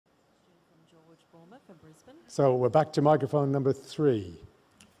So we're back to microphone number 3.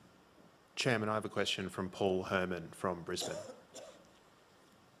 Chairman, I have a question from Paul Herman from Brisbane.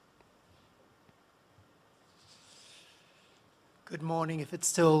 Good morning, if it's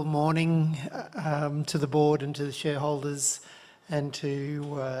still morning, to the board and to the shareholders and to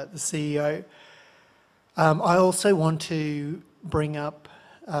the CEO. I also want to bring up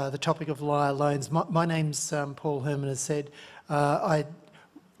the topic of liar loans. My name's Paul Herman, as said. I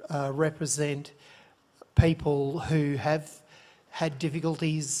represent people who have had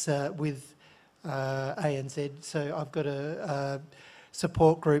difficulties with ANZ. So I've got a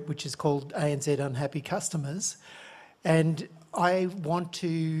support group which is called ANZ Unhappy Customers. And I want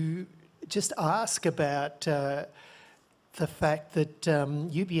to just ask about the fact that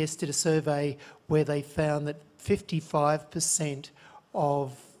UBS did a survey where they found that 55%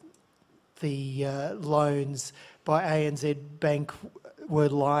 of the loans by ANZ Bank were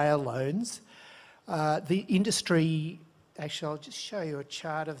liar loans. The industry, actually I'll just show you a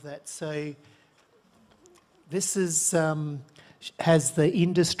chart of that. So this is has the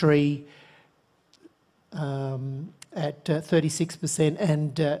industry at 36%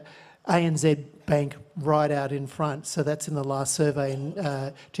 and ANZ Bank right out in front. So that's in the last survey in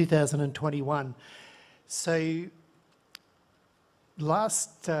 2021. So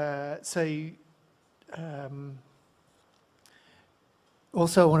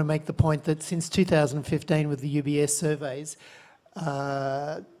also I want to make the point that since 2015 with the UBS surveys,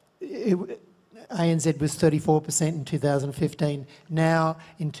 ANZ was 34% in 2015. Now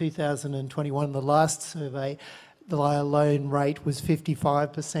in 2021, the last survey, the liar loan rate was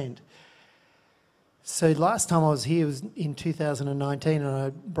 55%. So last time I was here was in 2019 and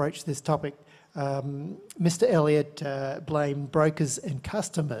I broached this topic. Mr. Elliott blamed brokers and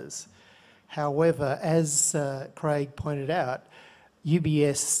customers. However, as Craig pointed out,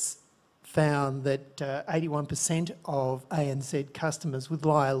 UBS found that 81% of ANZ customers with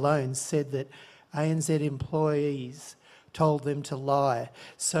liar loans said that ANZ employees told them to lie.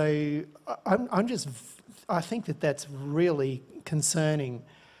 So I think that that's really concerning.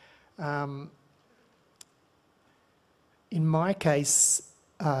 In my case,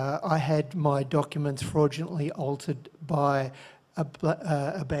 I had my documents fraudulently altered by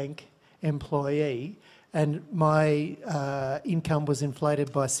a bank employee, and my income was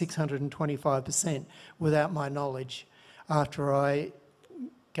inflated by 625% without my knowledge after I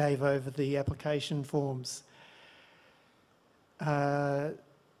gave over the application forms. There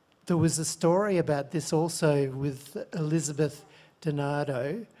was a story about this also with Elizabeth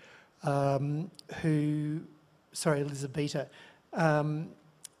Donato, Elizabeta,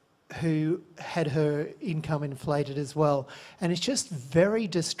 who had her income inflated as well. And it's just very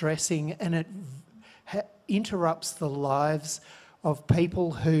distressing, and it interrupts the lives of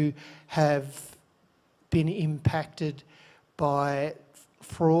people who have been impacted by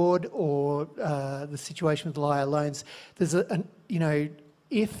fraud or the situation with liar loans. There's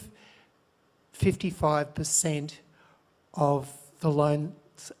if 55% of the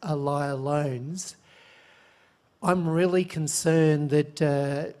loans are liar loans, I'm really concerned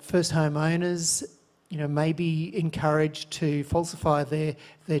that first homeowners, may be encouraged to falsify their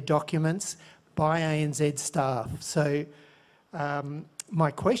documents by ANZ staff. So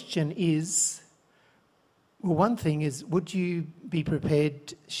my question is, well, one thing is, would you be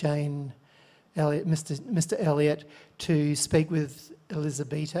prepared, Shane Elliott, Mr. Elliott, to speak with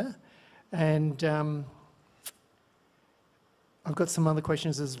Elizabeta? And I've got some other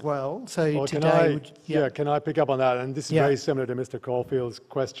questions as well. So well, today, can I pick up on that? And this is very similar to Mr. Caulfield's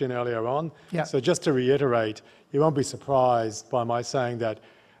question earlier on. Yeah. So just to reiterate, you won't be surprised by my saying that,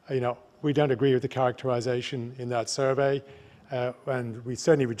 we don't agree with the characterisation in that survey, and we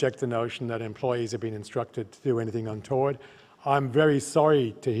certainly reject the notion that employees have been instructed to do anything untoward. I'm very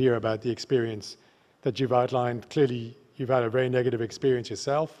sorry to hear about the experience that you've outlined. Clearly, you've had a very negative experience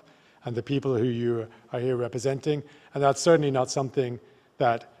yourself and the people who you are here representing, and that's certainly not something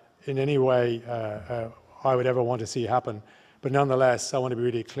that in any way I would ever want to see happen. But nonetheless, I want to be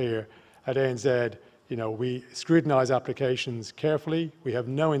really clear. At ANZ, we scrutinise applications carefully. We have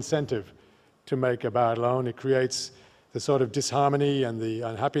no incentive to make a bad loan. It creates the sort of disharmony and the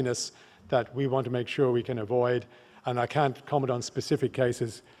unhappiness that we want to make sure we can avoid. And I can't comment on specific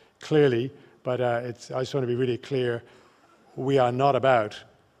cases clearly, but I just want to be really clear. We are not about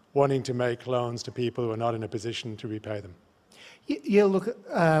wanting to make loans to people who are not in a position to repay them. Yeah, look,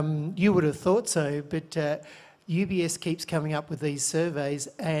 you would have thought so, but UBS keeps coming up with these surveys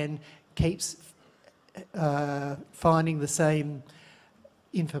and keeps finding the same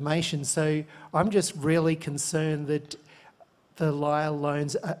information. So I'm just really concerned that the liar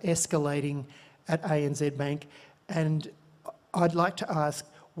loans are escalating at ANZ Bank, and I'd like to ask,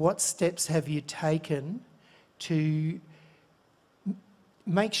 what steps have you taken to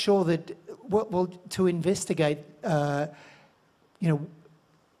make sure that, well, to investigate, you know,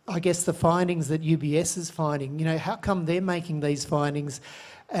 I guess the findings that UBS is finding? You know, how come they're making these findings?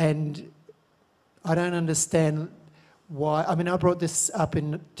 And I don't understand why. I mean, I brought this up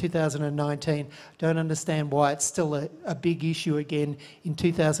in 2019. Don't understand why it's still a big issue again in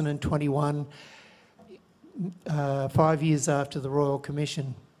 2021, 5 years after the Royal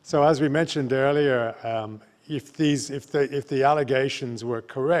Commission. So as we mentioned earlier, if the allegations were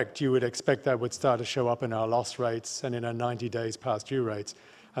correct, you would expect that would start to show up in our loss rates and in our 90 days past due rates.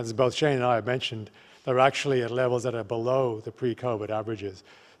 As both Shane and I have mentioned, they're actually at levels that are below the pre-COVID averages.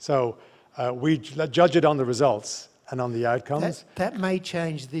 So we judge it on the results and on the outcomes. That may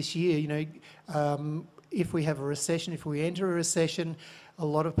change this year. You know, if we have a recession, if we enter a recession, a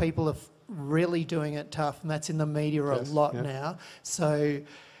lot of people are really doing it tough, and that's in the media a lot now. So,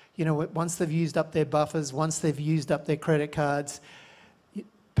 you know, once they've used up their buffers, once they've used up their credit cards,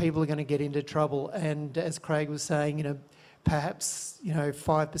 people are going to get into trouble. And as Craig was saying, you know, perhaps, you know,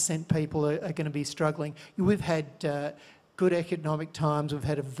 5% people are going to be struggling. We've had good economic times. We've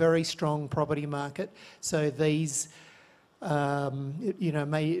had a very strong property market. So these, you know,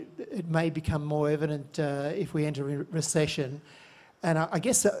 it may become more evident if we enter a recession. And I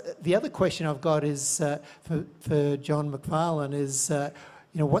guess the other question I've got is for John McFarlane is,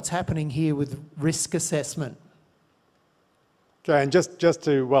 you know, what's happening here with risk assessment? Okay, and just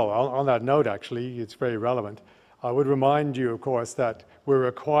to, well, on that note, actually, it's very relevant. I would remind you, of course, that we're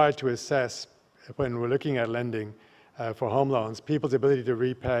required to assess, when we're looking at lending for home loans, people's ability to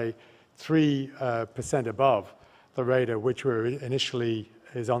repay 3% above the rate at which we're initially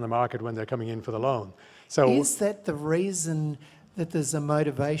is on the market when they're coming in for the loan. So is that the reason that there's a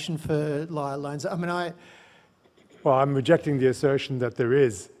motivation for liar loans? I mean, well, I'm rejecting the assertion that there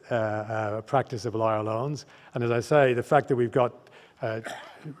is a practice of liar loans. And as I say, the fact that we've got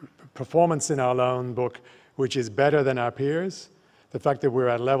performance in our loan book which is better than our peers, the fact that we're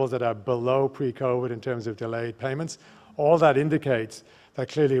at levels that are below pre-COVID in terms of delayed payments, all that indicates that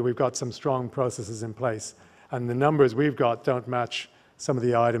clearly we've got some strong processes in place. And the numbers we've got don't match some of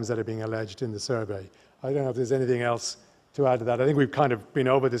the items that are being alleged in the survey. I don't know if there's anything else to add to that. I think we've kind of been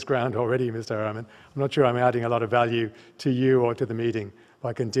over this ground already, Mr. Herman. I'm not sure I'm adding a lot of value to you or to the meeting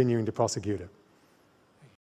by continuing to prosecute it.